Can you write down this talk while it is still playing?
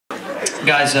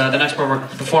Guys, the next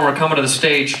performer coming to the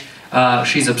stage,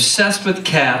 she's obsessed with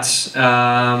cats,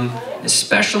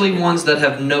 especially ones that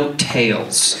have no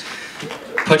tails.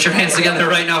 Put your hands together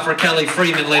right now for Kelley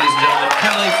Freeman, ladies and gentlemen.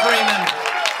 Kelley Freeman.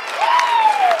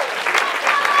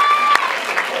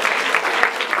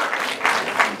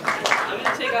 I'm going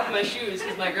to take off my shoes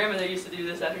because my grandmother used to do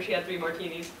this after she had 3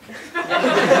 martinis.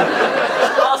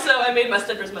 Also, I made my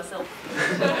slippers myself.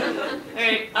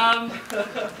 Alright,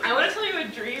 I want to tell you a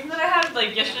dream that I had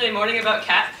like yesterday morning about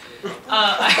cats.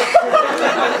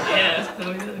 Yeah,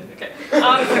 okay.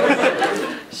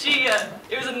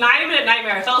 It was a 9-minute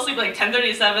nightmare. I fell asleep like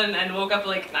 10:37 and woke up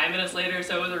like 9 minutes later,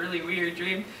 so it was a really weird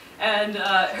dream. And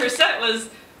her set was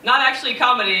not actually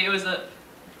comedy, it was a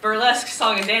burlesque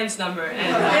song and dance number,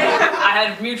 and I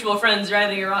had mutual friends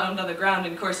writhing around on the ground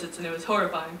in corsets, and it was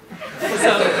horrifying.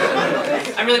 So,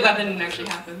 I'm really glad that didn't actually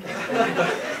happen.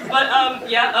 But,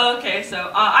 yeah, okay,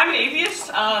 so, I'm an atheist.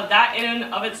 That in and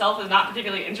of itself is not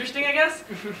particularly interesting, I guess.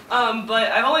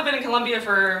 But I've only been in Columbia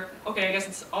for, okay, I guess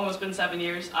it's almost been 7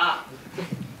 years.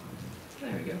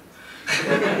 There we go.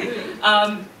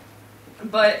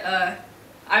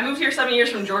 I moved here 7 years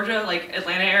from Georgia, like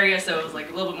Atlanta area, so it was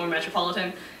like a little bit more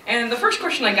metropolitan. And the first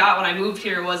question I got when I moved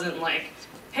here wasn't like,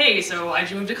 hey, so why'd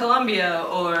you move to Columbia,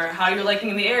 or how you're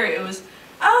liking the area. It was,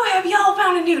 oh, have y'all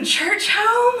found a new church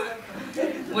home?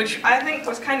 Which I think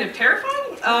was kind of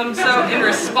terrifying. So in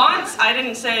response, I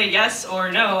didn't say yes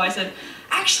or no. I said,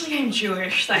 actually, I'm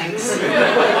Jewish, thanks.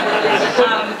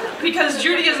 Because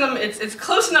Judaism, it's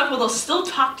close enough where they'll still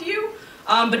talk to you,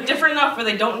 but different enough where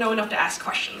they don't know enough to ask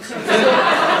questions.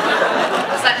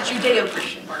 It's that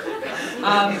Judeo-Christian part.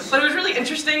 But it was really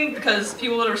interesting because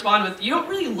people would respond with, you don't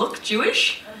really look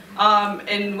Jewish,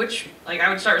 in which, like, I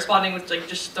would start responding with, like,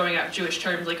 just throwing out Jewish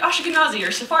terms like Ashkenazi,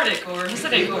 or Sephardic, or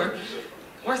Hasidic, or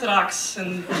Orthodox,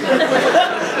 and it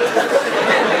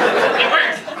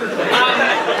worked.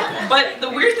 But the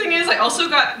weird thing is, I also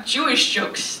got Jewish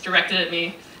jokes directed at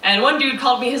me, and one dude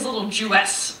called me his little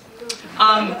Jewess.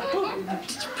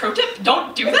 Pro tip,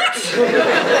 don't do that!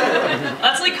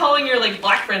 That's like calling your like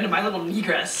black friend my little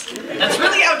negress. That's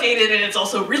really outdated, and it's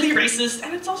also really racist,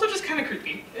 and it's also just kind of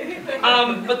creepy.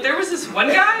 But there was this one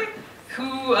guy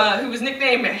who was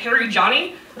nicknamed Hairy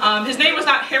Johnny. His name was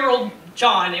not Harold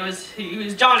John, he was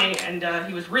Johnny, and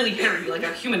he was really hairy, like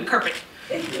a human carpet.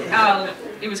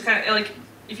 It was kind of like,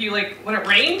 if you like, when it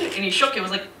rained and he shook, it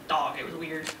was like dog. It was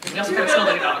weird. He also kind of smelled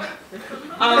like a dog.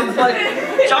 But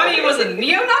Johnny was a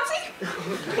neo-Nazi,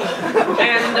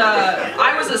 and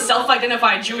I was a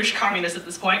self-identified Jewish communist at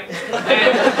this point. And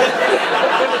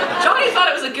Johnny thought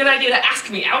it was a good idea to ask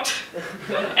me out,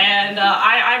 and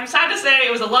I'm sad to say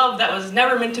it was a love that was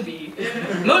never meant to be,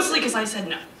 mostly because I said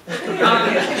no.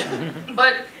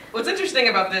 But what's interesting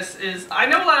about this is I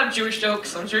know a lot of Jewish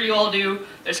jokes. I'm sure you all do.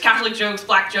 There's Catholic jokes,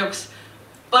 black jokes.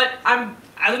 But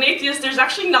as an atheist, there's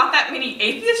actually not that many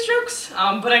atheist jokes,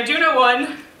 but I do know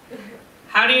one.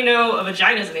 How do you know a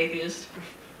vagina is an atheist?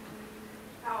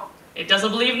 How? It doesn't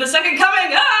believe in the second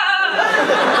coming! Ah!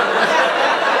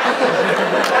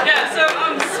 Yeah, so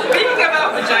speaking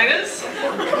about vaginas,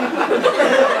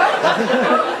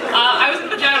 I was in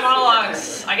Vagina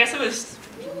Monologues, I guess it was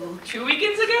 2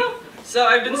 weekends ago, so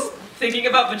I've been thinking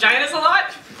about vaginas a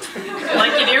lot.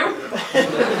 Like you do.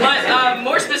 But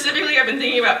more specifically, I've been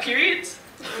thinking about periods.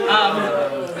 I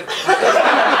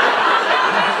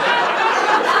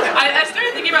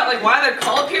started thinking about like why they're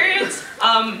called periods,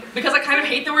 because I kind of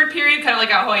hate the word period, kind of like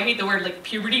how I hate the word like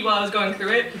puberty while I was going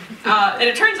through it. And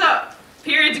it turns out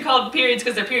periods are called periods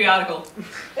because they're periodical.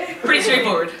 Pretty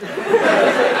straightforward.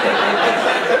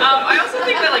 I also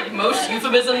think that like most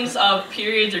euphemisms of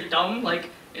periods are dumb,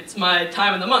 like it's my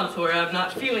time of the month where I'm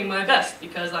not feeling my best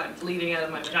because I'm bleeding out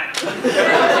of my vagina.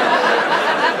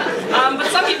 But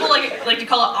some people like to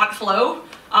call it Aunt Flo.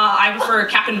 I prefer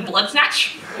Captain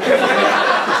Bloodsnatch.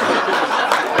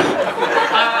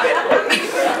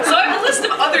 So I have a list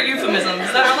of other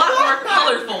euphemisms that are a lot more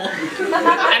colorful,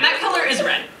 and that color is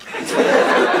red.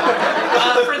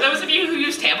 For those of you who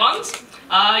use tampons,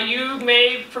 you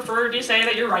may prefer to say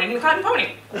that you're riding the cotton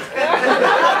pony.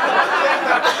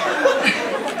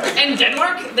 In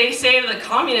Denmark, they say the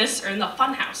communists are in the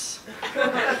funhouse.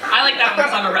 I like that one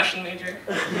because I'm a Russian major.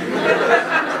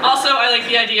 Also, I like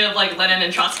the idea of like Lenin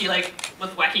and Trotsky like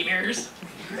with wacky mirrors.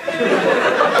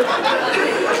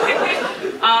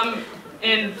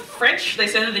 In French, they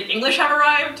say that the English have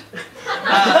arrived.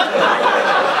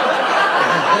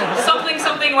 Something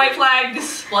white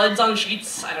flags, bloods on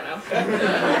sheets, I don't know.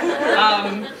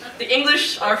 The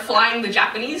English are flying the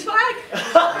Japanese flag.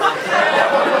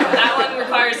 That one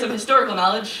requires some historical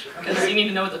knowledge, because you need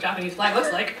to know what the Japanese flag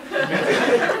looks like.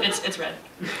 It's red.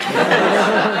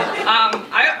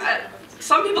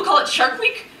 Some people call it Shark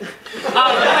Week,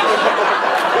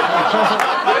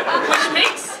 which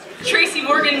makes Tracy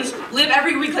Morgan's Live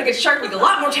Every Week Like It's Shark Week a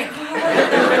lot more terrible.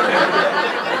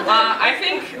 I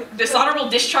think dishonorable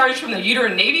discharge from the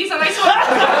uterine navy is a nice one.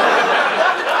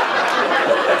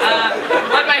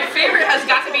 But my favorite has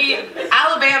got to be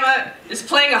Alabama is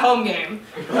playing a home game.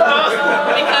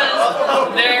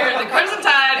 Because they're the Crimson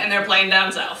Tide and they're playing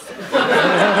down south.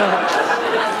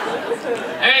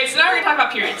 Alright, so now we're going to talk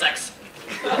about period sex.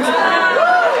 Deal with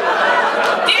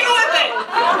it!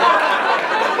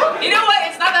 You know what?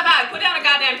 It's not that bad. Put down a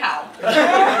goddamn towel. I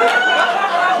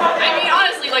mean,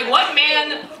 honestly, like, what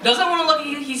man doesn't want to look at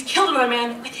you? He's killed another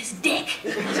man with his dick.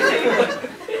 Yeah,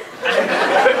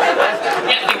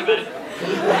 think about it.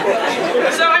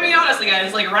 So, I mean, honestly,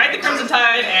 guys, like, ride the Crimson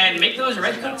Tide and make those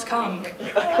red coats come.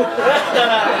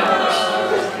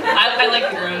 I like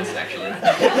the groans, actually.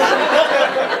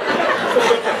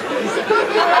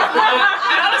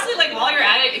 And honestly, like, while you're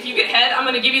at it, if you get head, I'm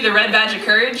gonna give you the red badge of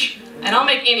courage, and I'll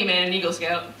make any man an Eagle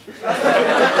Scout.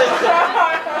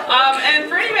 And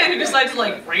for any man who decides to,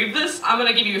 like, brave this, I'm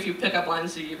gonna give you a few pickup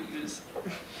lines to use.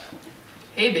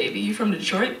 Hey, baby, you from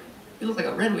Detroit? You look like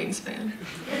a Red Wings fan.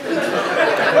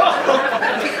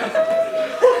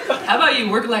 How about you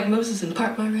work like Moses and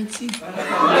part my Red Sea? How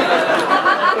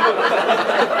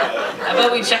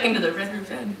about we check into the Red Roof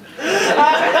Inn?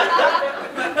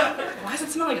 Why does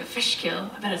it smell like a fish kill?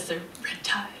 I bet it's their red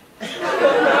tide.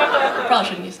 Probably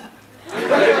shouldn't use that.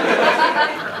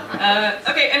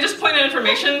 Okay, and just point of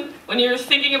information, when you're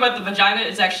thinking about the vagina,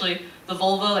 it's actually the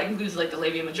vulva, that includes like the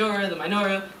labia majora, the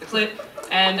minora, the clit,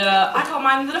 and I call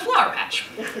mine the flower patch.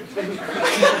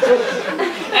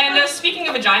 And speaking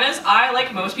of vaginas, I,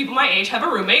 like most people my age, have a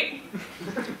roommate.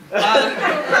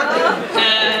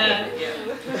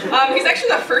 He's actually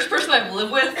the first person I've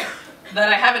lived with that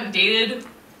I haven't dated,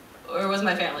 or was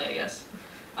my family, I guess.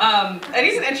 And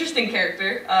he's an interesting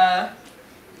character,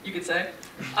 you could say.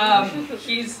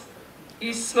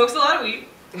 He smokes a lot of weed,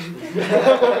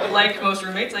 like most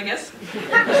roommates, I guess.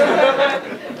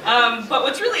 But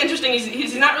what's really interesting is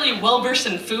he's not really well-versed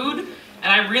in food,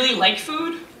 and I really like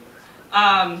food.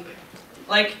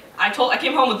 Like, I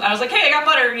came home with, I was like, hey, I got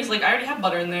butter, and he's like, I already have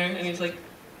butter in there, and he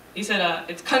said,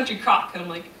 it's country crock, and I'm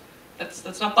like, that's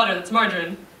not butter, that's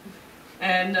margarine.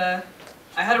 And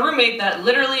I had a roommate that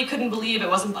literally couldn't believe it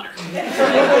wasn't butter.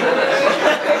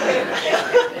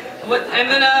 And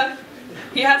then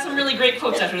he had some really great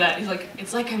quotes after that. He's like,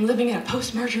 it's like I'm living in a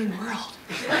post-margarine world.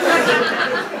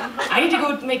 I need to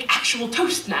go make actual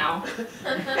toast now.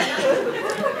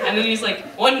 And then he's like,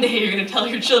 one day you're going to tell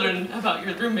your children about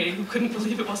your roommate who couldn't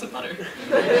believe it wasn't butter.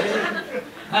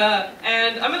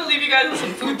 And I'm going to leave you guys with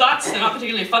some food thoughts. They're not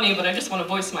particularly funny, but I just want to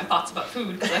voice my thoughts about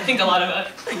food, because I think a lot about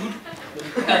food,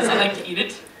 because I like to eat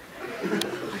it.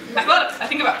 I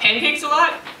think about pancakes a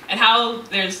lot, and how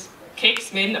there's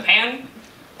cakes made in a pan.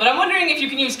 But I'm wondering if you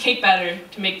can use cake batter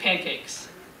to make pancakes.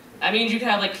 That means you can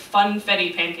have like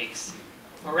funfetti pancakes,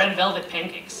 or red velvet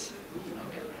pancakes.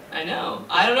 I know.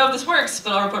 I don't know if this works,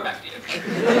 but I'll report back to you.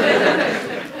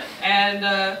 And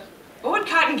what would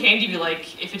cotton candy be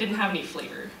like if it didn't have any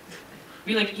flavor? It'd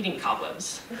be like eating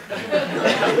cobwebs.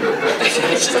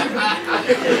 It's just like that.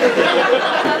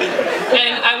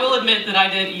 And I will admit that I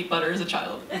did eat butter as a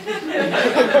child. I'm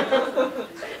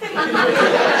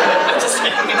just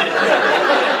kidding, I did.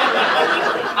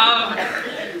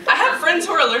 I have friends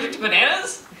who are allergic to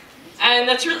bananas, and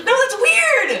that's really, no, that's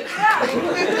weird!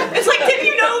 It's like, didn't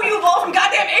you know you evolved from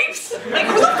goddamn apes? Like,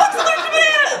 who the fuck's allergic to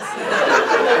bananas?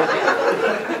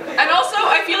 And also,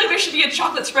 I feel like there should be a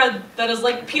chocolate spread that is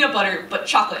like peanut butter, but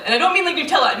chocolate. And I don't mean like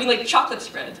Nutella, I mean like chocolate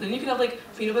spread. Then you could have like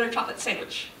peanut butter chocolate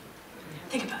sandwich.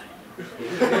 Think about it.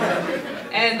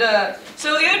 And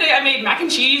so the other day I made mac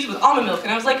and cheese with almond milk,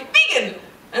 and I was like, vegan!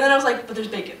 And then I was like, but there's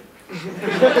bacon.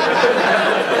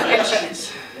 And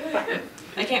cheese.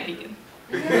 I can't vegan.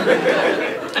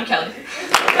 I'm Kelley.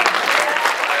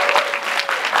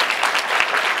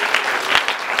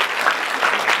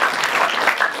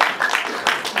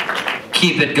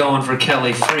 Keep it going for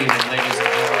Kelley Freeman, ladies.